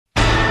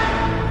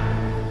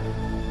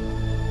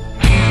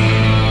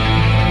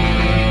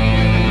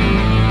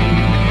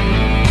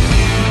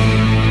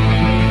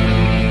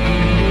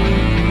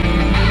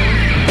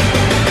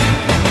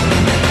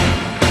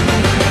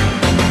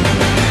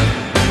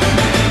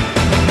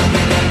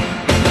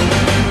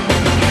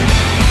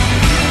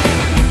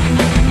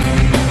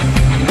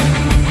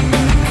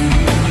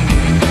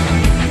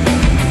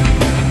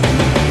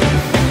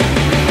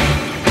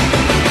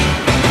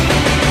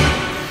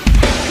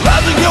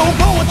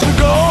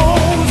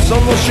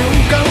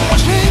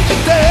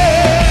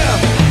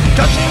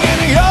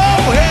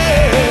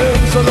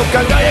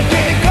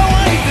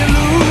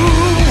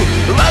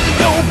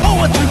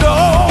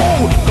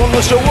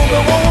の衝動を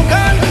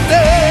感じて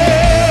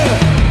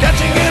キャッ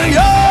チング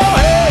よ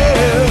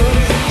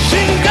進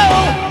化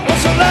を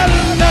恐れる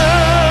な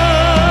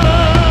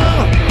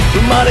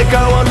生まれ変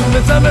わる目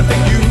覚めて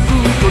ゆく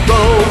こと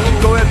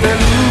聞こえてる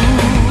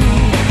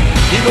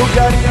広が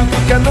りゆく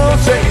可能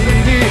性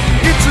に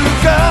いつ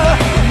か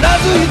うな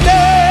ずいて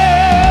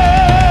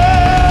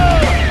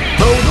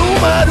とど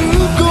まる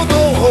こと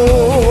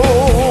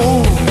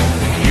を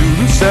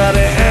許され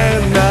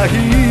な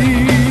い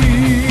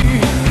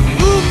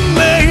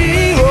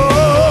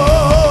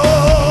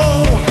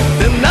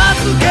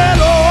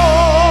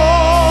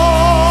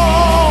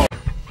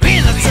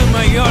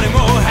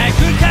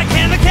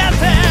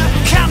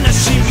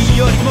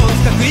よりも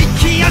深く生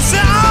きやそう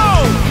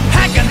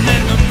鋼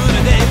の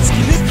胸で突き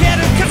抜け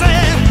る風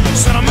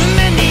その胸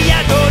に宿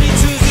り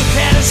続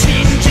ける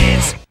真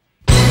実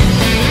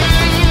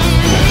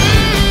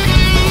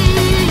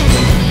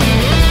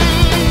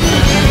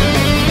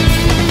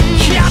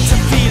キャタ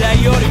ピラ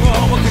ーよりも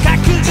僕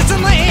確実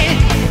に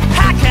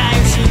破壊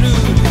する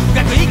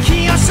深く生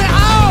きやそう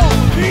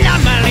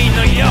鉛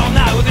のよう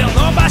な腕を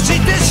伸ばし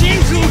て真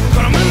空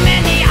この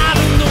胸にある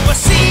のは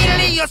シ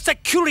リアス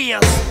クリア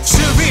ス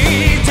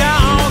涙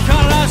を枯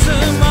らす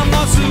もの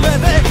すべ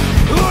て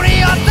売り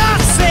落と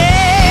せ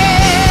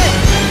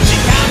時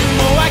間も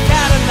わか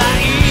らな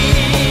い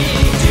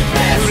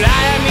暗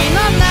闇の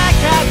中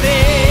で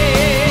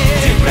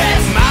瞬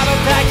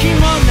き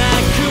もな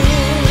く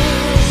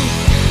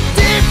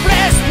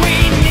Depressed we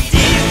need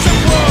to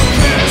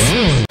focus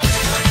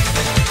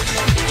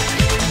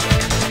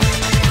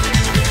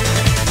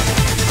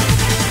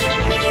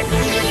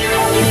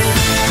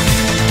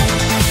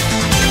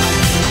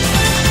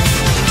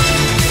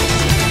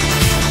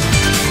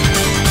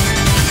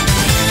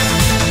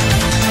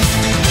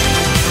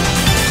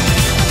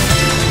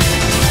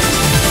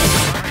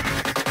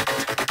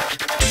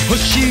欲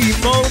しい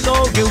も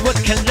のがわ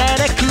から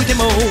なくて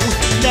も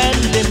何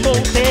でも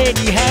手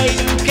に入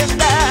るか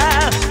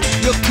ら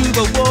欲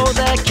望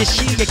だけ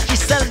刺激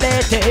され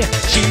て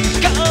思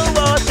考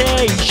を停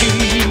止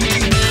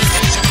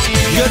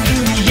夜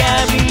に闇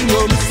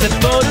を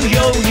貪る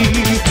ように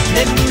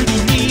眠り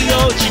に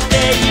落ちて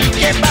い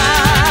けば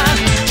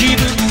自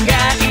分が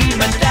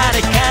今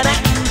誰かなん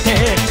て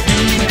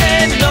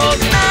夢の中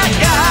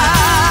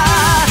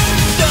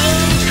ど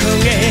こ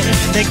へ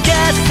流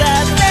さ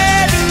れ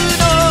る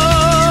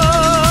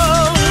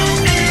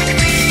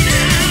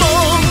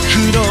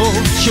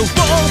正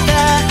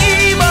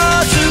体も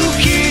突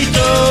き止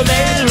め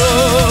ろ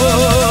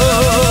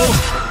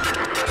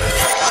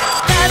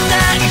ただ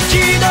一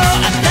度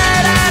当た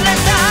られ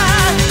た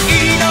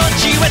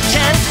命はチ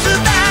ャンス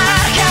だ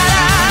から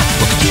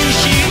僕自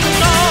身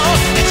の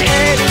立ち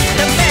得る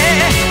ため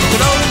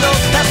心の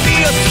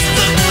旅を進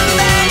ん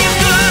でゆ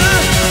く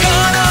こ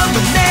の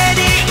胸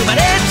に生まれ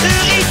つ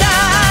いた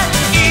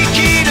生き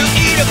る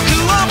威力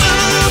を武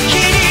器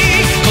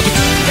に孤独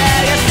だ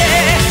やって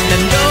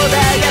何度だ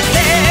やっ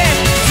て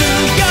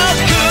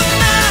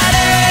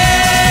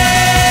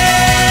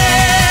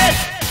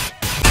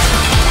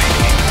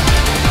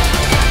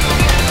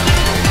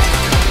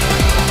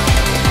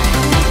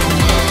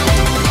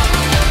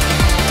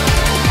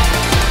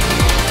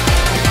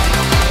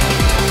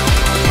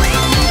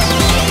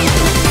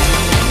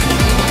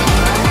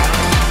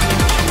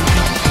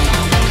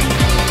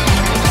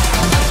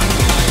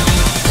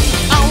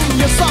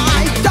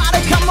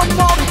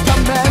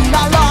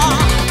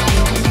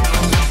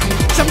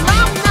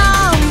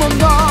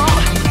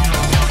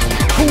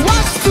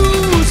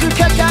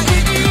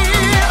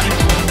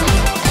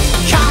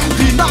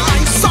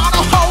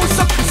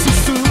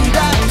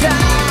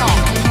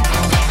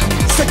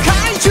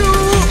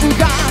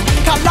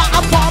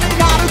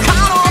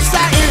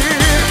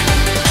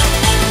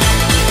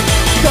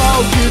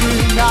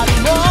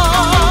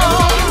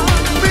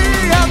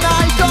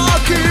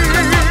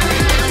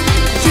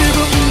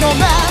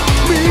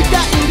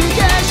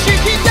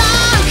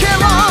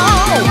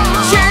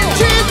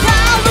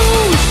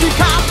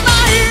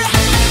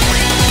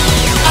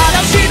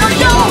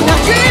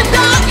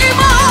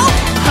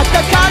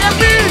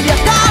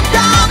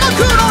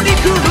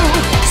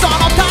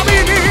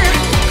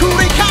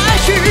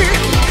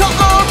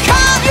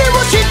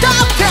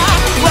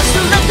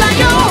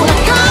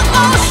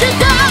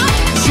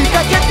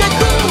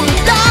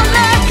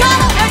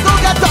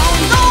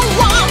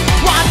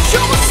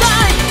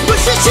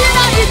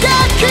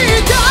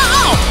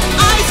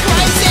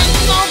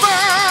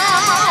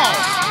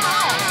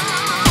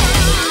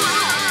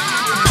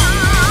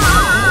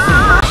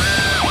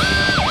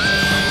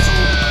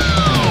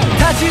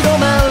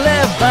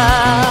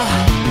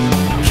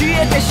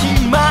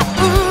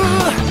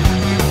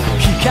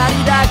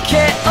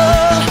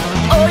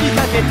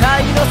た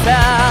いの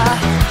さ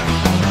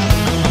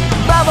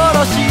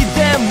幻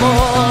でも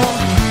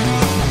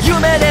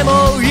夢で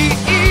もいい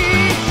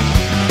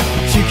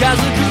近づ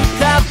く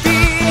たび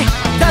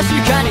確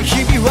かに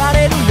ひび割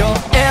れるよ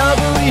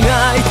Every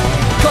night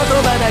言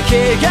葉だ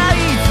けがい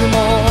つも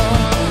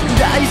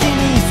大事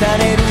にさ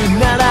れる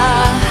なら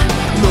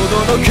喉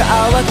の渇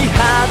き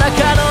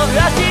裸の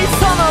足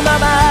そのま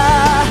ま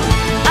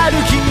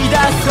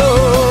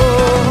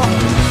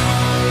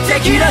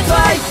敵だと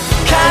愛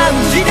感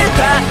じて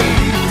た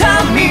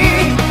痛み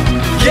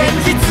現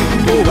実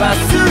を忘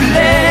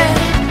れ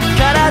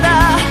体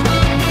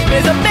目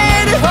覚め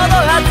るほど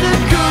熱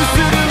くす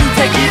る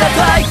敵だ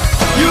と愛許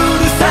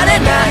され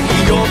ない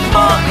想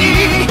い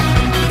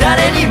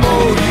誰にも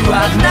言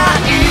わな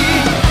い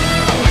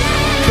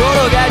転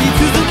がり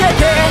続け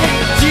て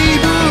自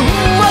分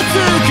を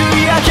作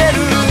り上げ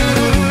る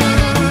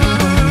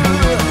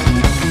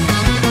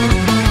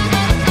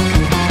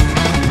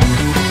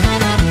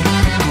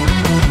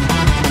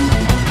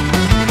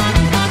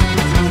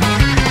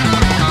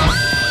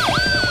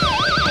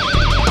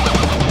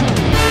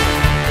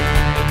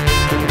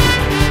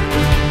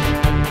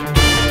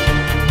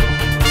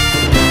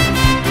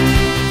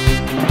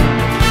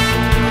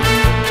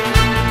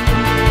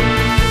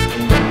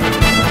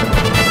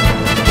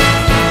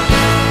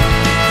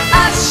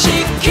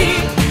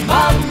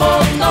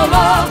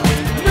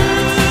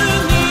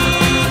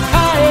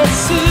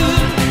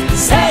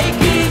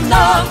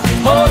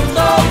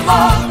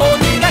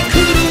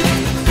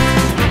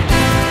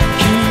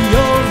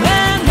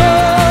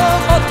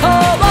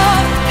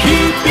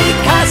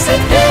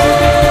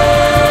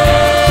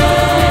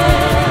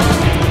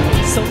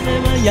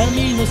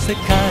世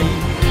界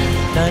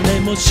誰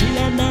も知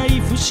らない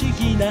不思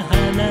議な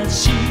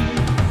話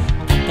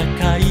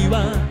戦い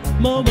は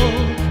もう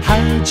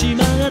始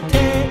まっ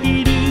て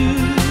いる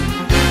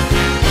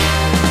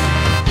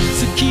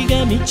月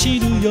が満ち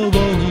るよう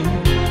に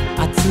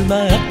集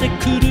まって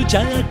くる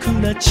邪悪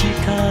な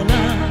力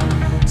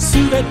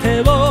全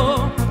て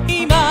を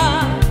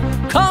今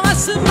壊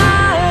す前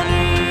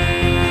に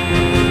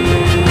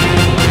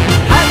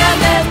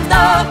鋼の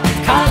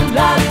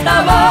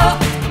体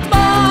を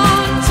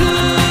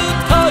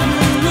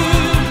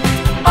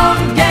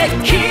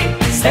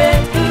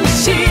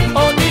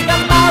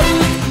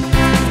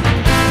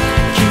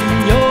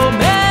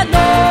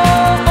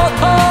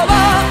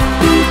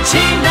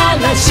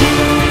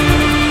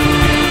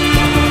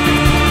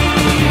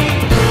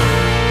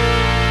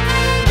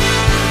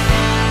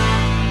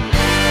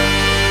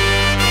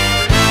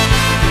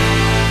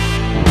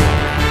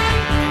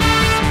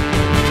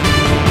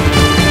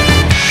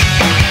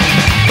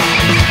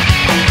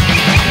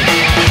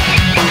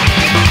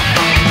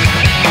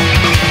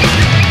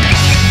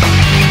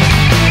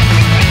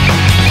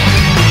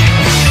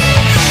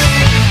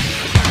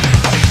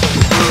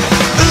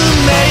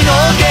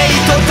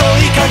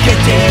かけ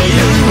て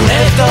ゆ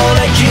れど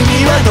れ君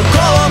はどこ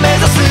を目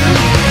指す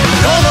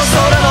この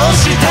空の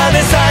下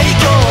で最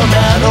強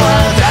なの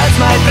は That's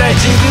my play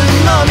自分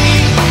の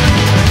み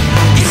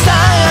いつだ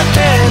って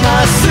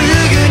まっす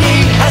ぐ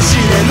に走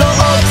れろ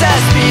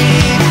That's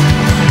me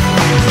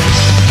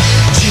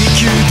地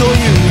球とい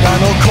う名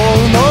のこ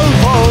の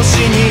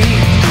星に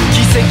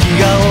奇跡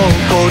が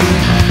起こる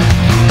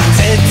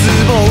絶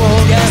望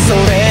がそ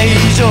れ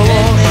以上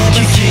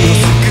危機を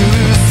救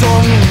う存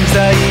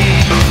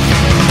在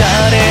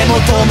誰も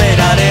止め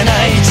られ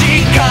ない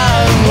時間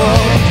を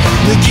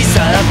抜き去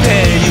っ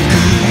てゆく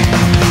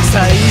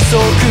最速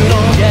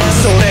の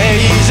それ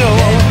以上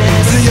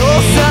強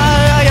さ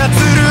操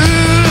る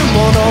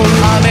もの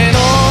雨の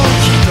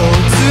一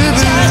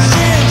粒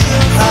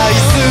愛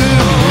する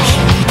人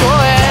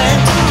へ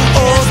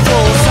落と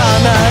さ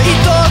ない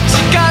と誓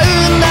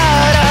うな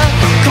ら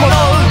雲の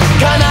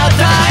彼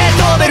方へ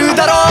飛べる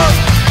だろう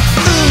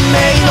運命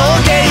の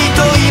ゲー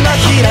ト今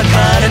開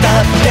かれ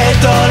たって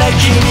どれ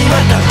君は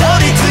たど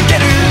り着け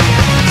る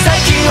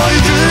先を行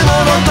くも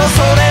のとそ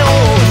れを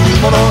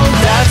追うもの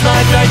That's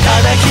my flight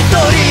ただ一人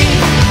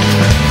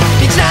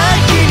道な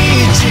き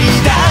道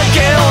だけ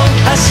を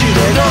走れ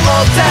ろ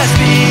That's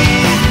me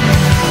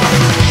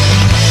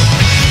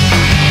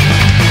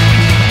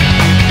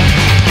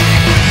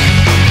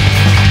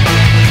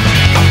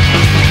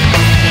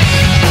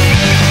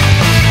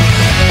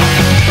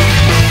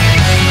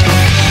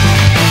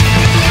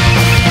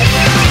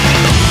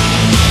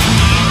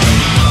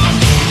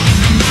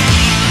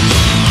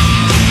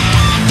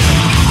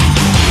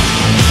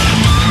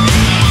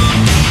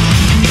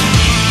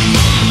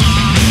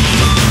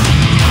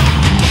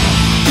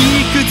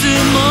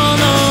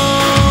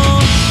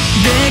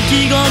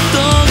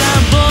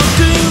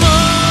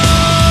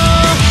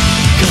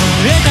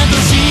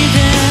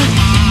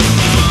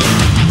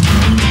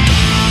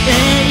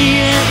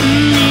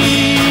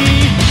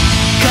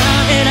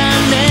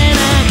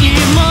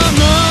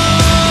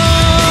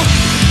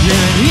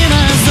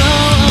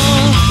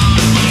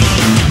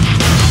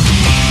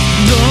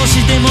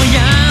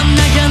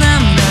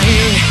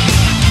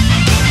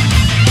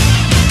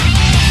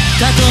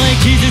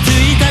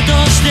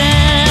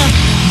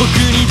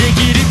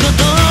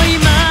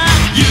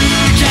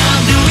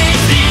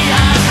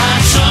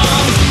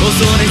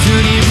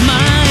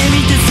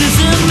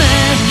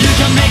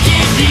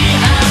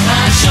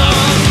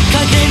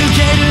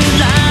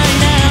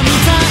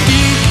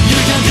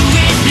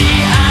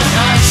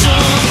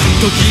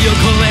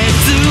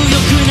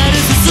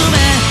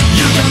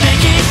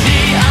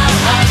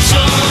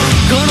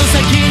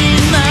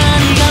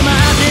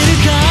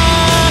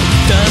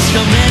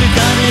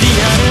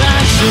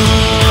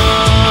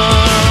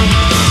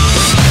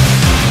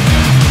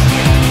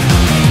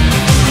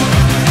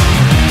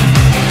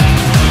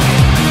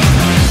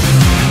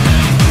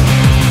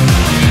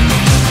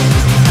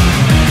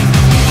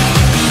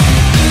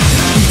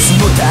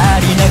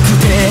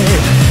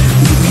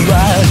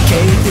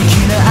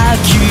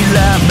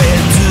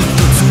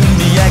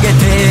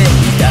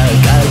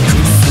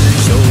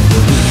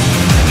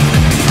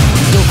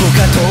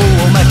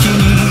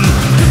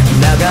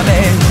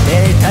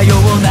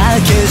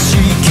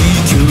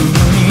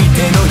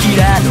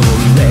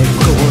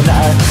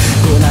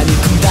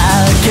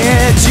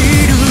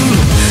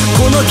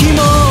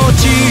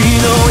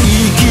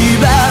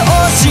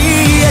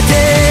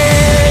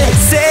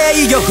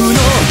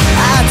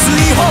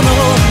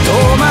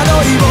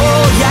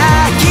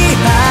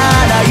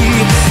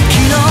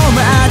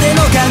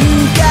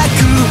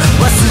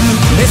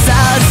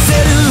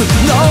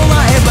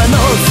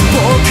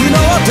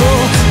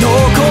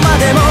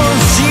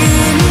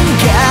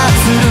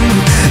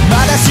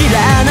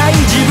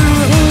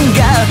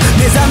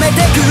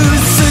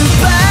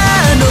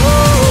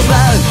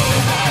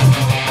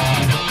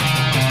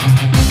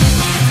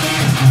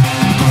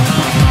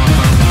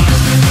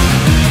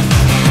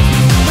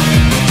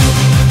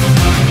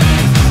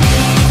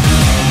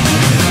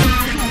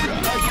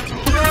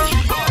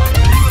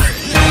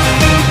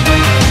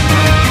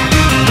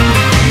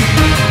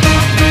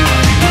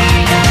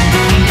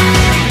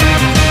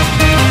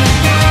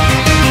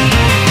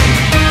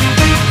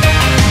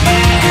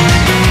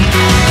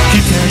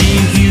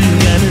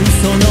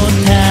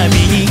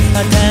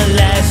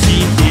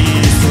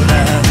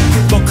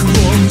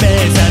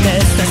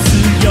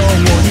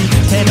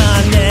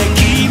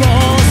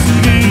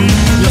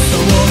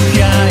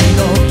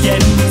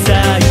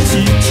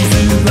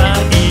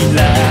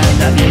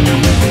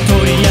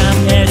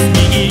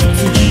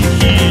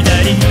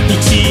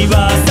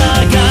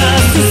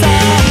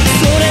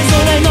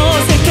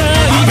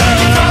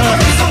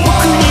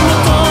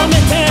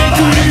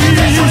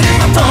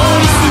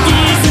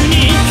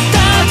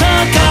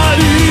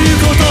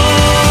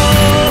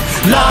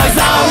Rise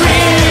and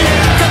win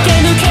駆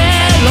け抜け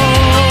ろ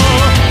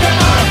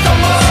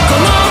こ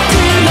の黒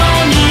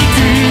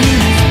肉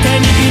手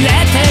に入れ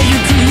てゆ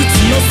く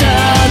強さ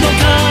の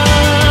か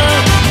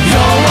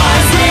Your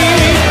eyes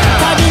win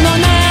旅の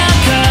中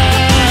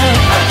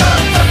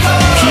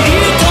きっ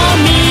と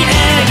見え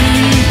る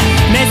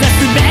目指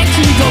すべ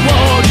きゴー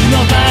ルの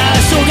場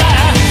所が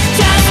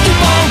Just keep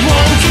on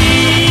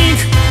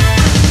walking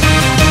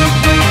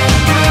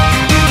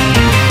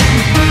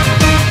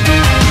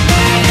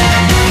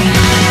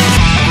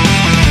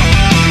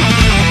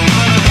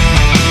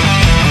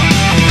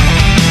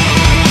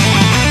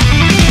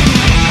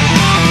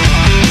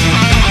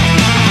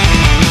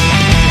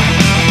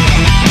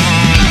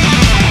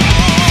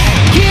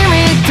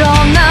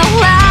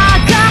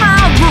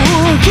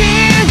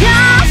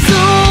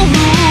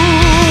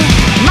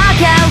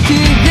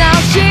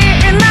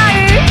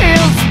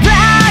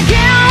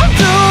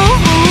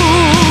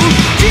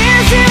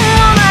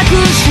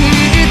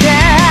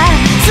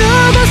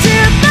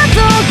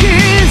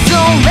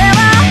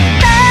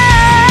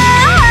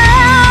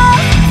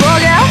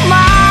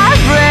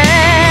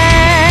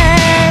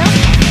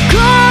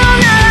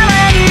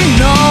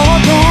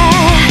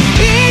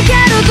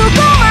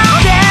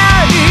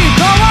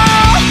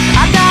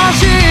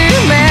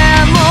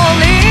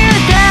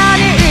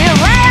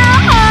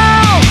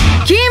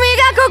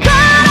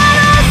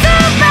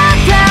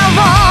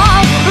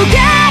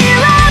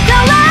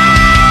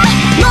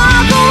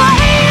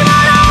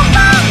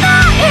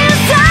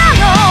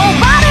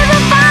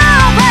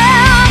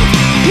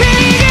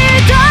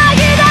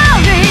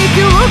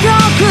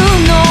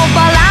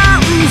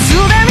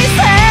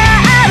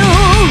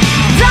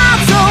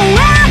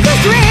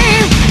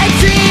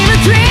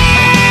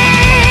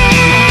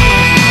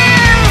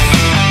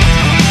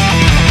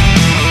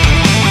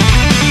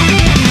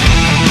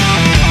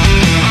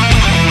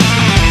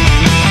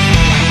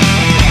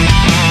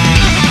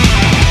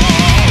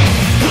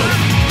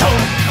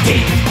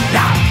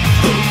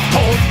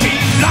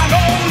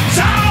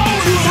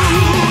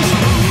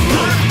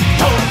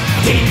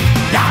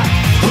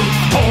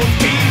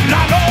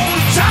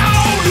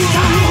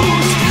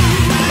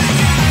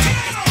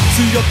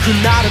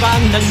なれば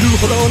なる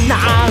ほど何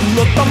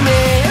のため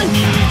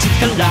に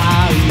力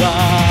は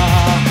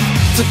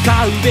使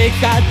うべき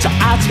かチャ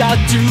ージが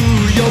重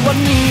要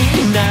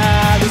に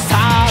なる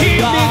さ君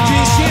自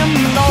身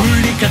の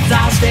振りか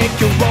ざして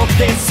強国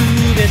で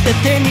全て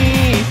手に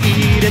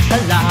入れた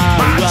ら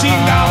間違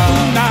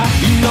うな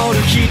祈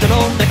る人の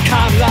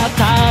中身は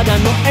ただ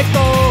のエゴ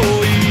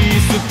イ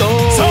スト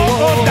そ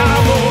うだ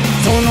ろう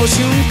その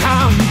瞬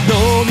間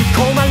飲み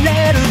込ま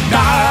れる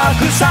ダー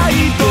クサ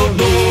イド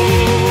の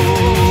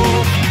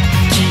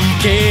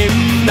危険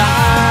な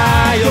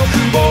欲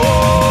望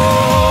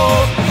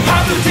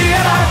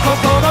PuToTyra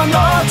心の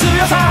強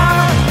さ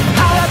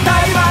腹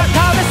たいは試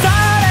さ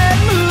れ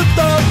る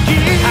時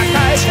破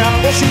壊者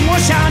を守護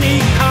者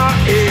に変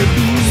える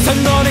そ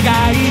の願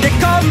いで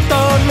コント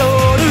ロ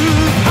ール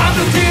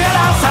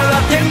PuToTyraさら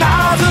って名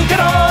付け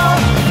ろ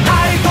背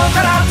後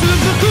から続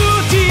く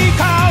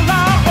力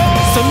を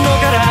その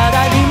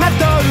体にま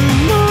とう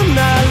のな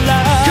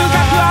ら区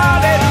画あ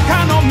れる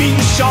かのミ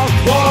ッショ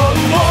ン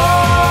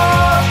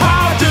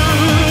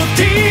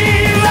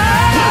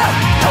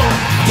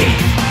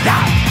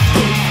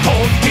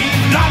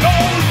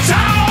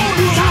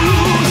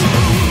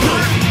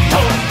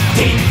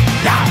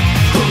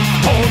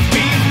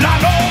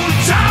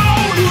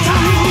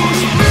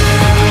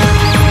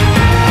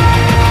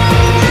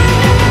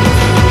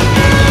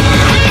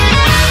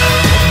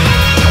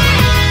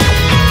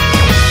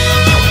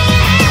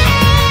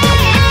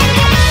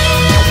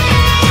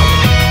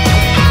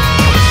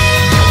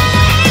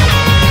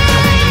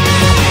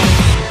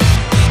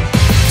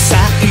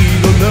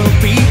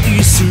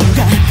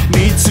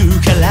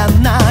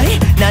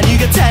何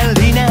が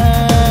足りな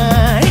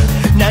い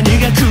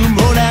何が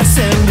曇ら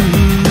せる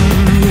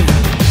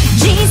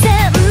人生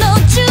の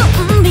準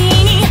備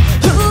に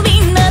不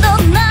憫な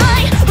どな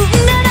い運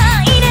が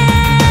ないね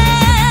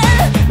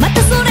ま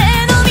たそれ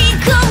飲み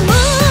込む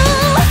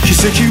奇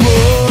跡を起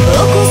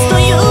こすと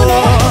いうな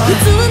ら普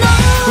通の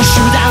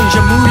手段じ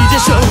ゃ無理で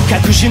しょう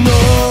隠しの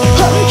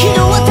本気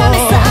度は試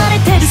され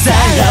てるさ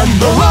ら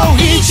もう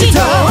一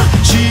度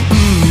信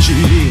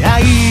じ合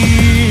い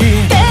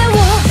手を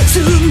つ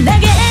な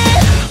げ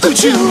宇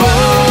宙を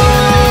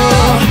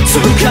掴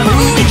む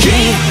息置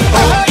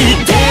い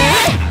て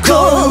コ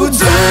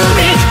ズミ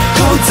ッ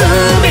クコズ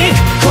ミッ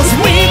クコズ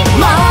ミック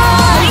マ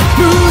イ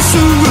無数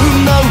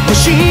の星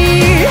集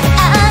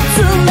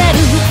める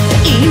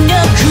引力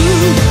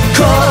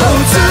コ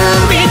ズ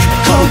ミッ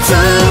クコズ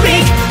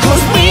ミックコズ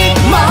ミック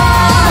マ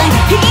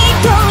イ一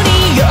人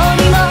より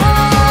も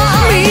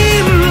み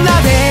んな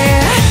で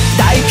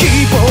大規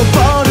模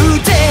ボル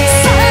テ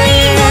最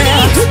後に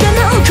不可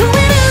能を超え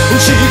る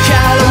力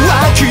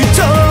はきっと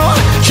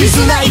絆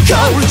イコ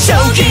ール賞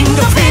金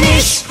のフィニッ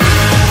シュ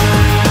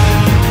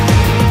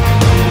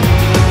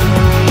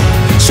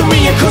Show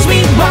me a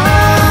cosmic one 「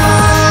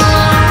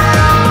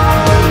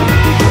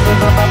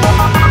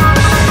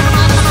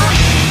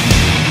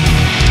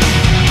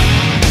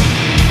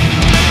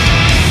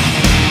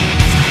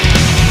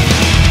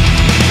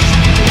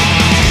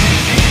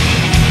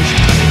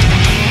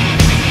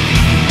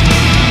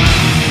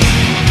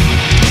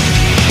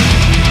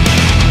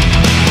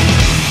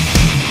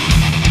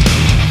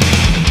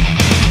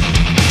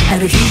あ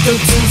る日突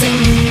然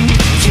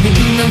自分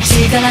の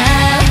力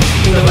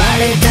奪わ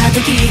れた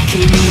時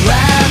君は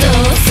ど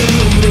うす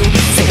る？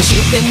探し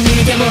てみ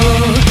ても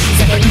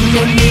叫ん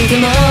でみて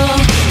も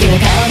手が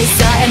かりさ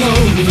えも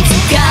見つ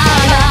か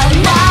ら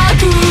な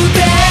くて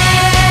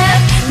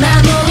守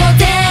っ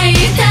てい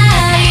た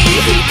い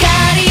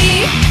光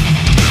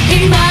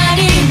今に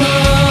も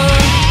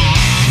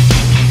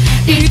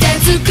凍て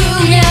つく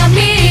闇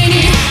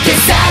に消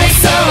され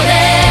そうで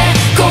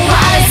壊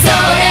れそ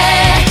うで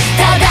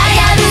ただ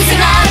やるせ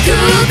なく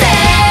て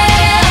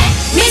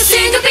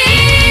Missing the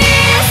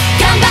beat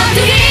Come back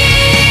to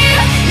here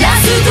ラ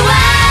ストは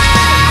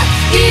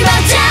今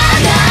じゃ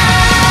な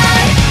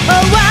い終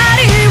わ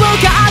りを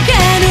駆け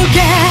抜け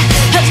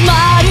始ま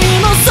り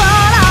も空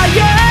よ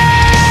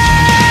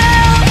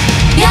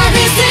Yeah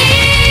this is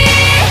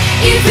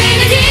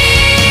Infinity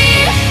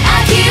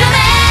諦め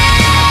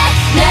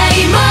ない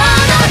も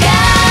のが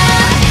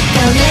枯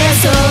れ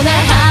そうな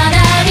花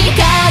に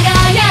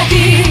輝き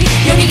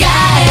蘇ら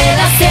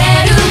せ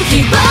る希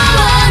望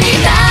に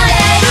なれ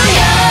る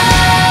よ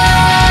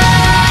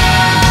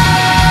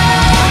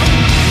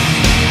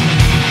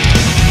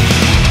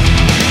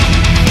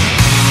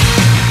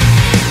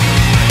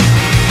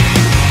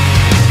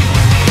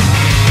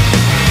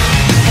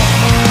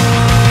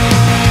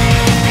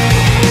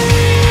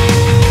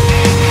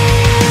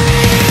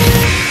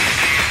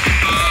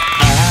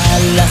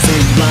争い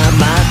は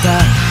また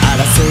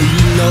争い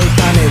の種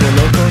を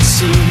残し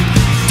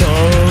時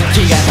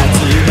が経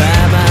つま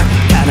ま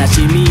悲し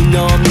みの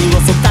実を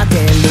育て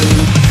る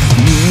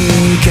逃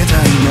げた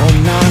いの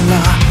なら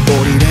降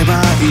りれば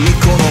いい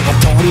このバ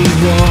トル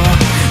を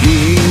い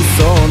っそ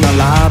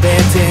並べ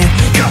て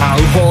買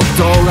うほど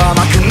甘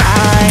くな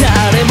い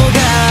誰もが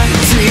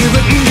自分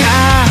が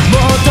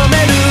求め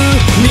る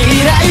未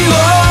来を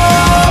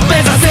目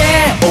指せ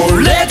俺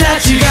た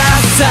ちが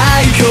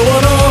最強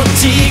の力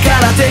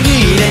手に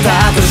入れ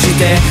たとし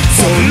て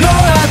その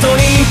後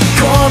に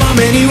この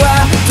目には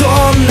ど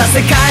んな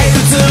世界映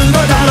るの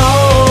だろ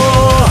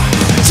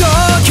う状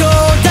況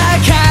打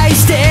開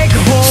していく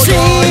ほどに支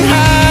配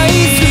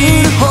す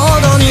るほ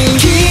どに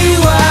極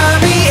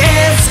みエ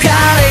スカ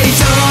レー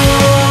ション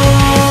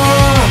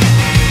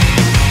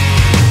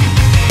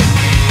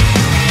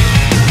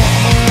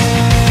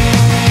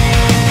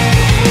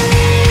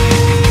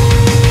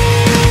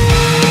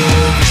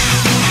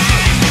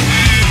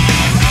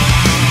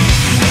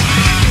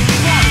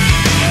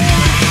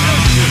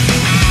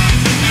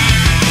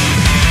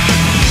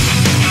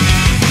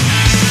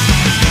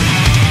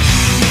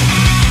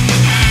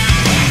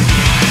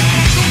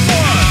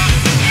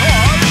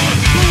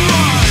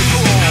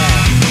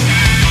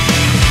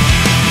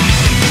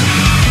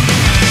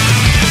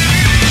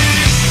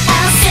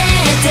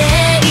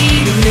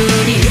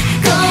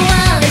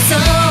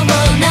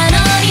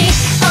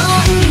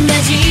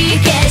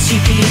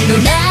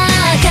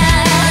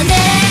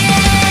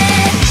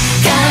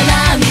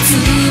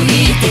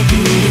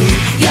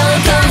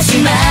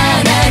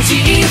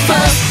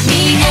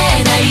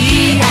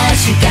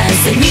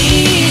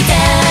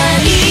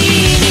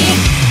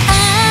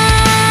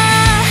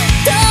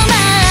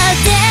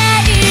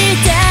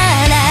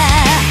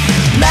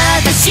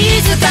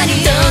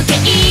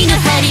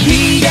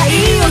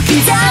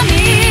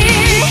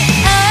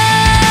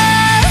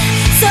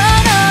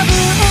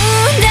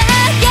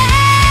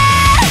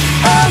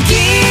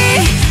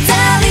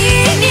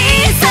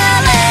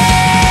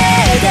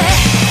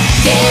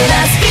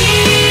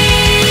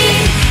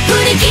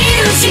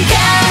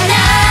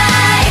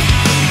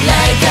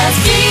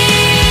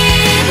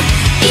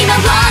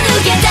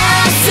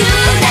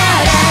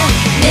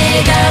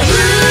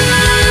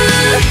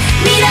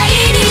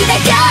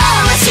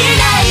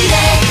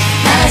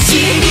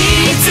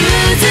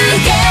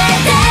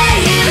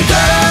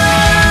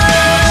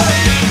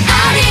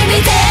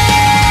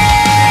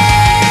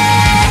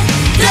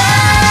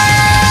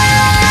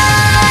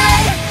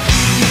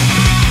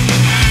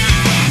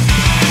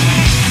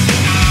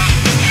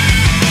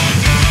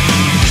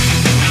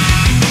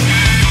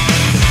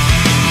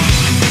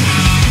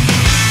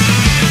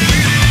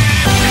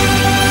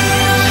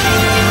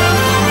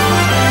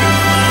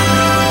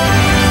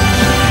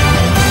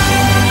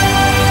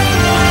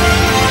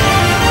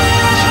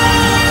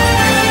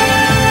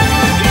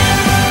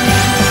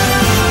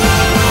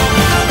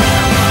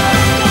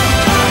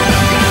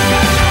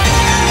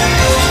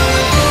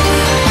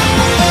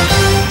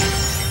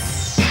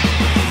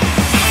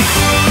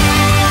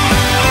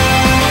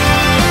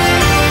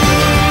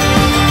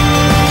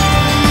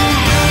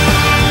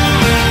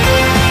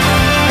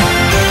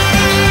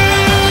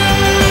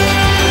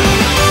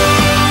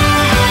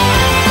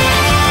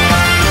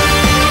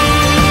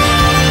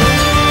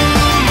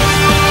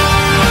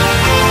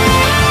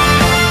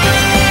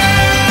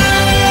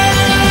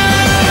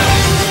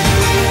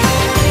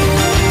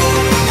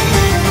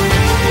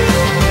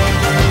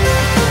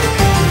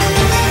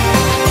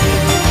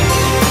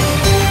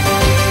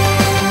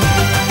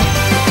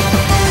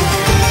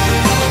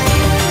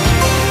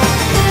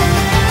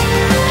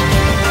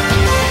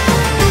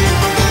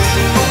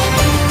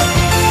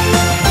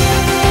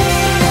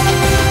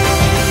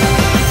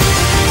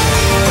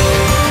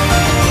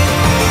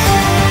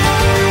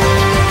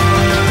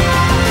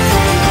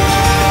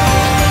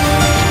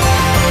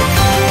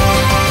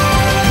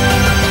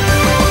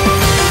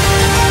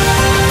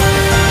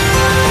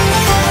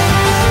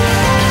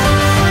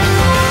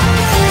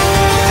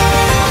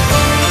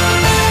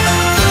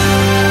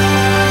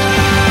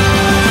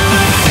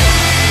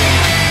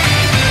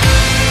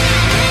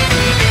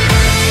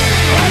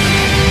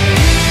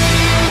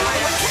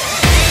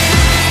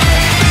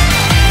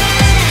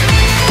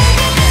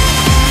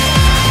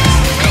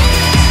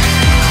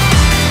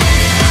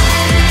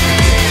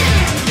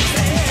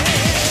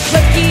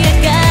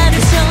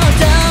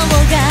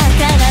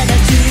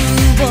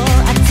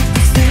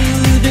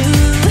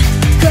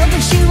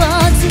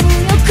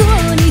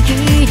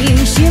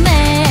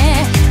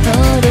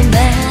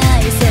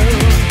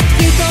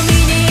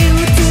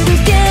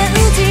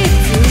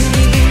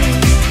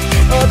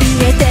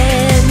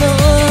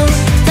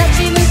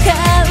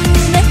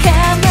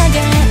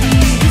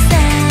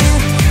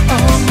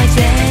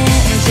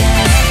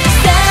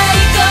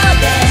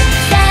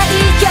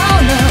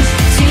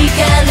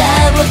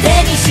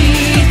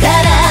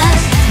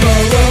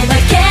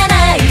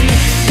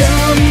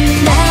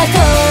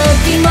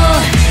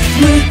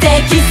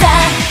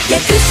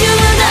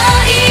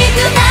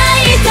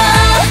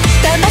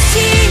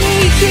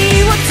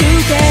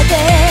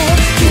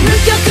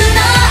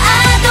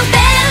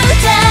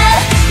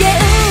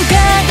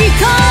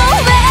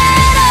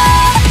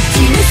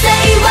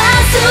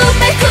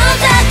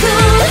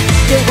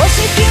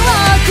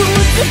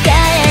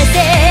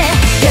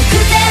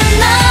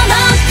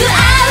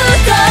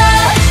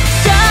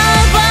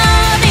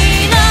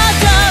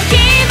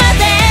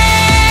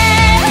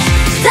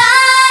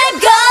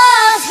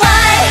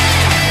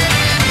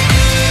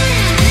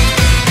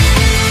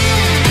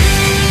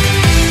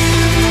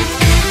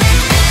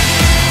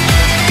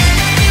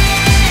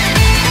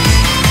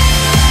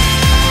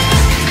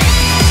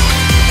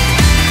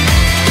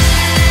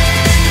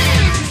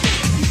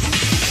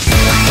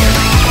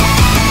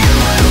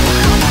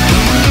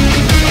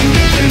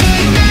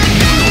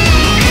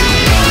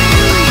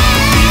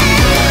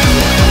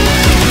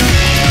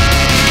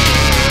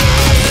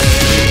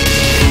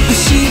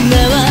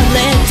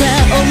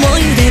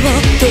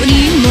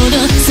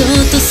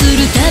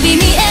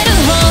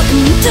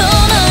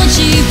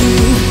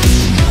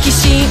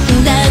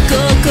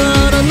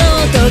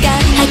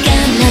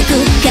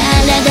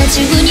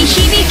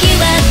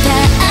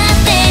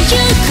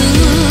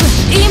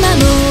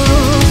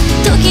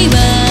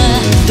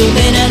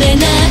れ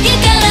ないか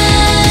ら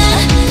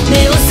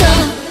目を背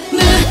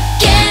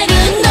け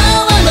るの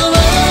はもう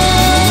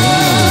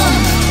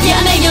や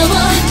めよう。 Are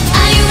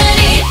you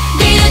ready?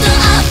 Build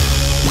up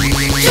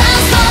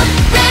Transform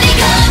Ready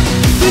Go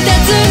二つ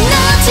の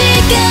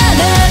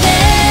力で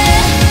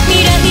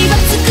未来を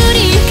作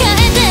り変え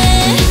て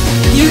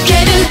ゆ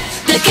ける。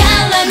だか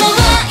らもう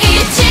一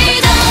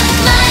度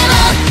前を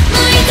向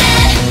いて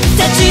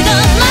立ち止まら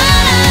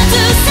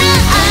ずさ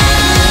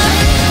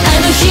あ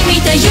の日見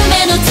た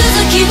夢の続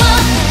きを描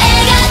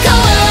こう。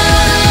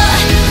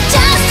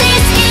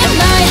 Justice in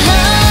my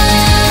heart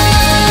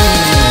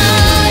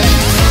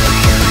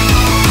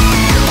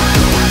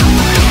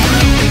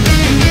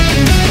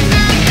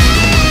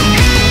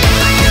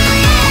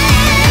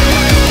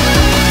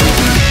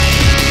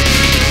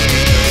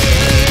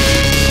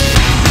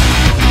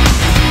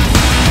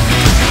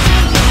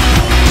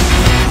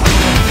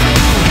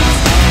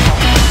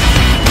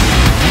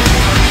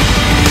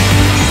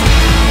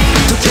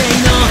時計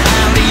の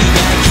針が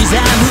刻む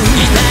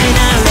みたいな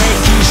歴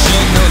史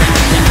の中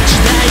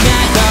時代が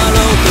変わろ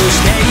うと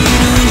している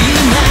今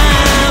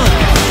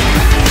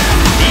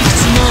いくつ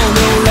もの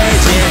レ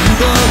ジェン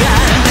ドが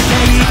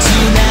戦いつ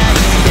ない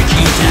できた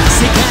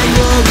世界を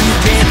受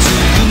け継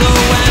ぐのは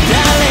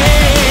誰？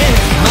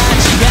間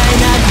違い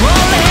なく俺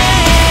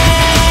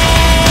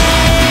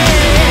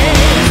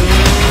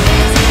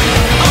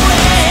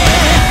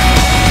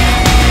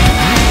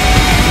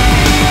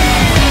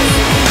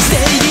正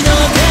義の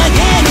影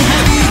には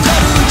びこる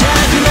邪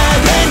悪な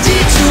現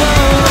実を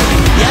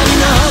闇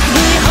の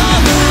奥に葬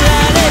ら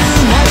れる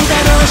涙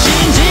の真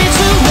実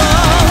を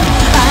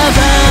暴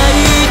い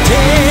て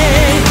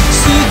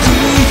救い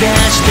出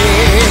して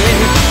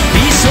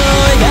理想を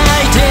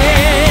描いて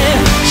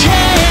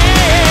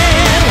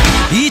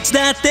Yeah いつ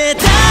だって Time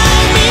is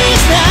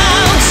now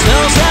So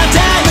sad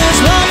time is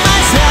on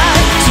my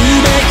side つべ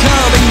こ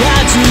べ言わ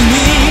ずに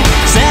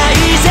最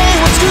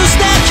善を尽くす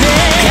だけ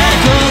過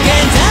去現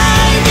在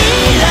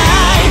未来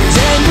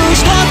全部一つ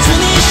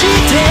にし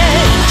て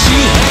支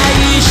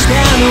配した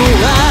の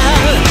は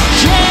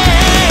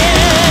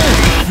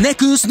Yeah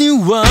Next new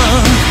one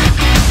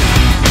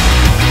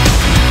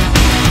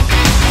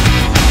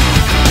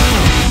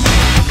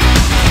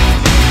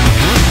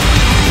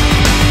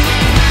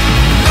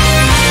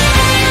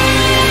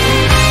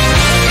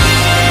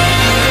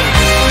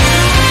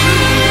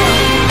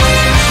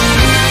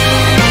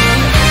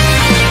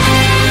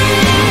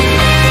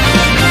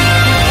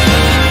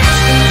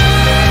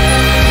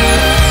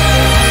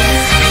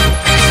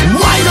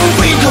Why don't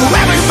we go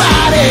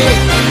everybody?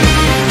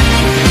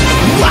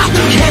 What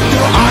the heck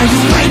are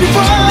you waiting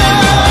for?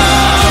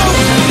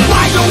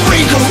 Why don't we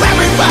go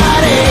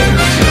everybody?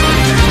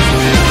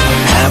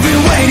 Have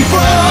been waiting for.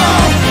 I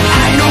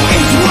know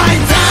it's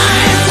right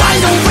time. Why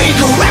don't we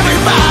go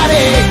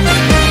everybody?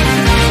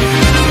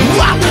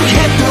 What the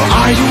heck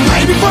are you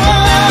waiting for?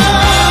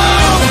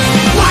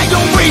 Why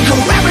don't we go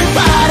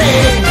everybody?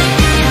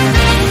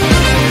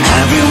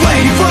 Have been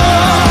waiting for.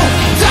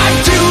 Time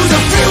to the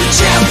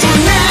future for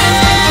now.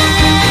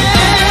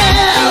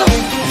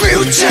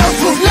 Future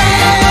for now.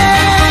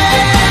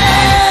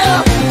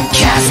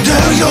 Cast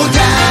all your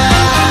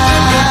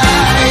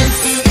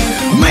dice.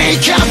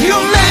 Make up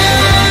your mind.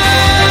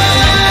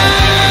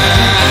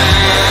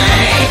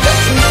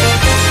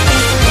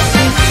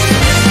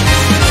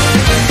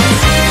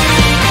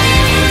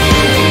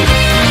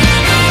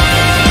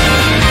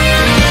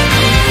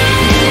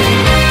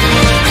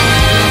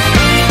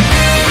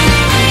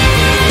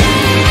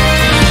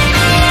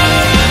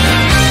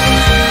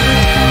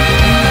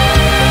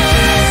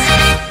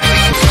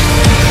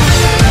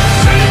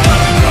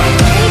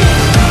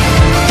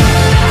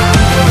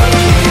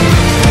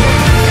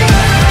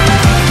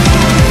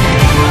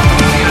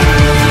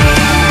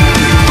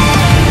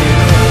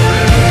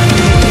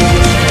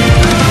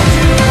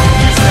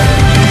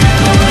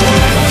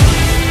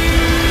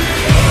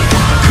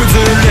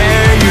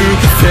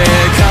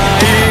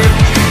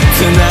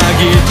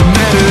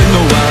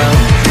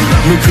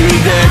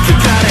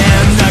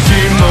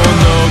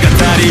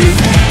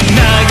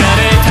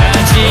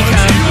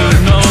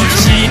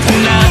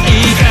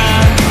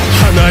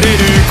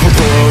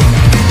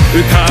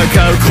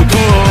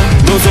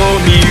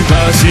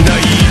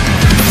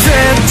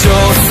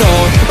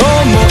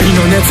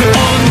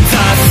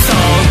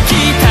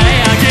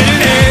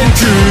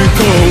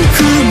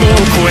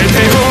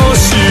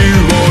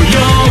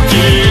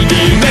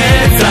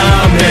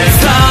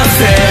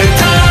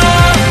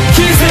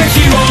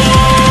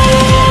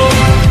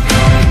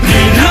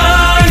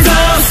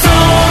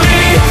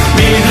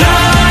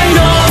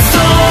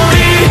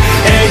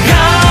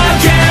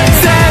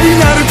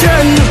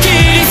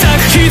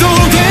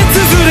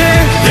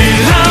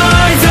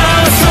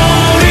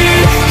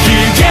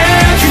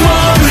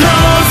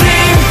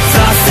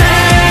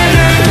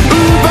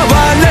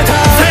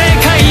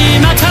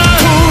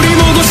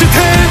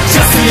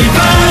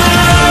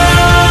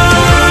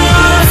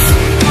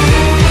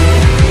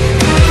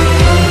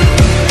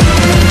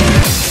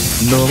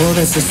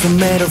 進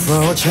めるフロ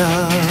ーチャー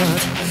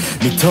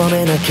ト認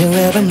めなけ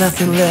れば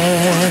nothing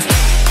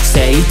less 生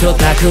と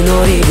格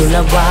のリブ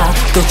ラは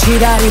どち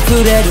らに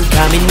触れる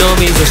神の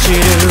みぞ知る。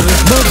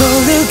戻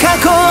る過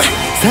去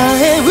さ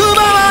え奪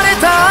われ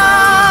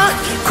た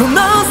こ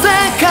の世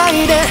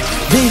界で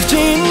理不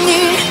尽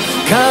に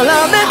絡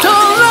め取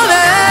ら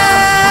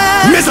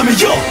れ目覚め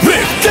よ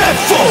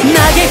liveDevil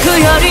嘆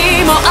くよ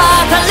りも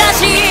新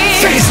し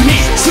いフェイスに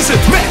進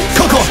め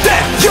ここで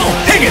Yo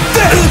hang it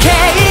there 受け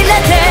入れ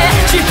て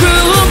自分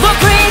を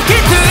クリ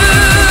ック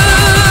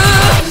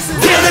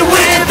Dealing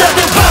with the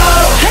devil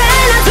手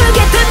なずけ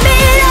てみ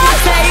よう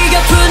制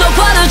御のこ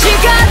の時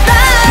間だ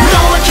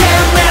No one can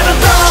never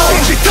know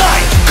信じた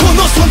いこ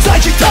の存在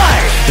自体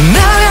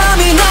悩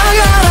みな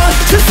がら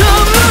進む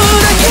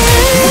だけ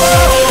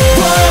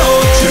Whoa,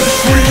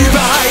 just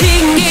revive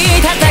真に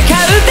戦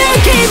うべ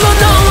きも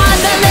のは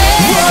誰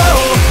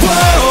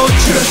Whoa,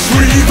 just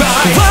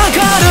revive わ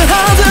かるは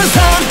ずさ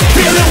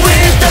Dealing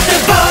with the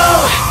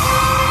devil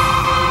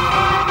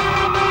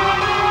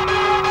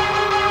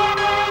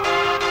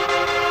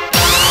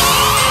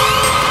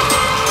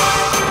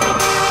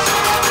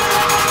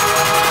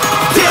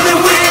Dealing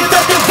with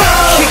the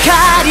devil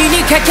光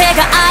に賭け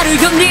がある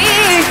ように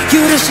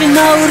許し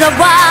の裏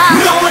は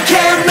No one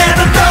can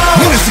never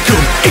know 胸すく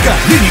怒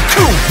りに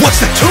く What's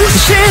the truth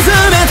沈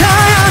めた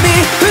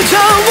闇浮上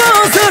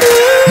す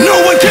る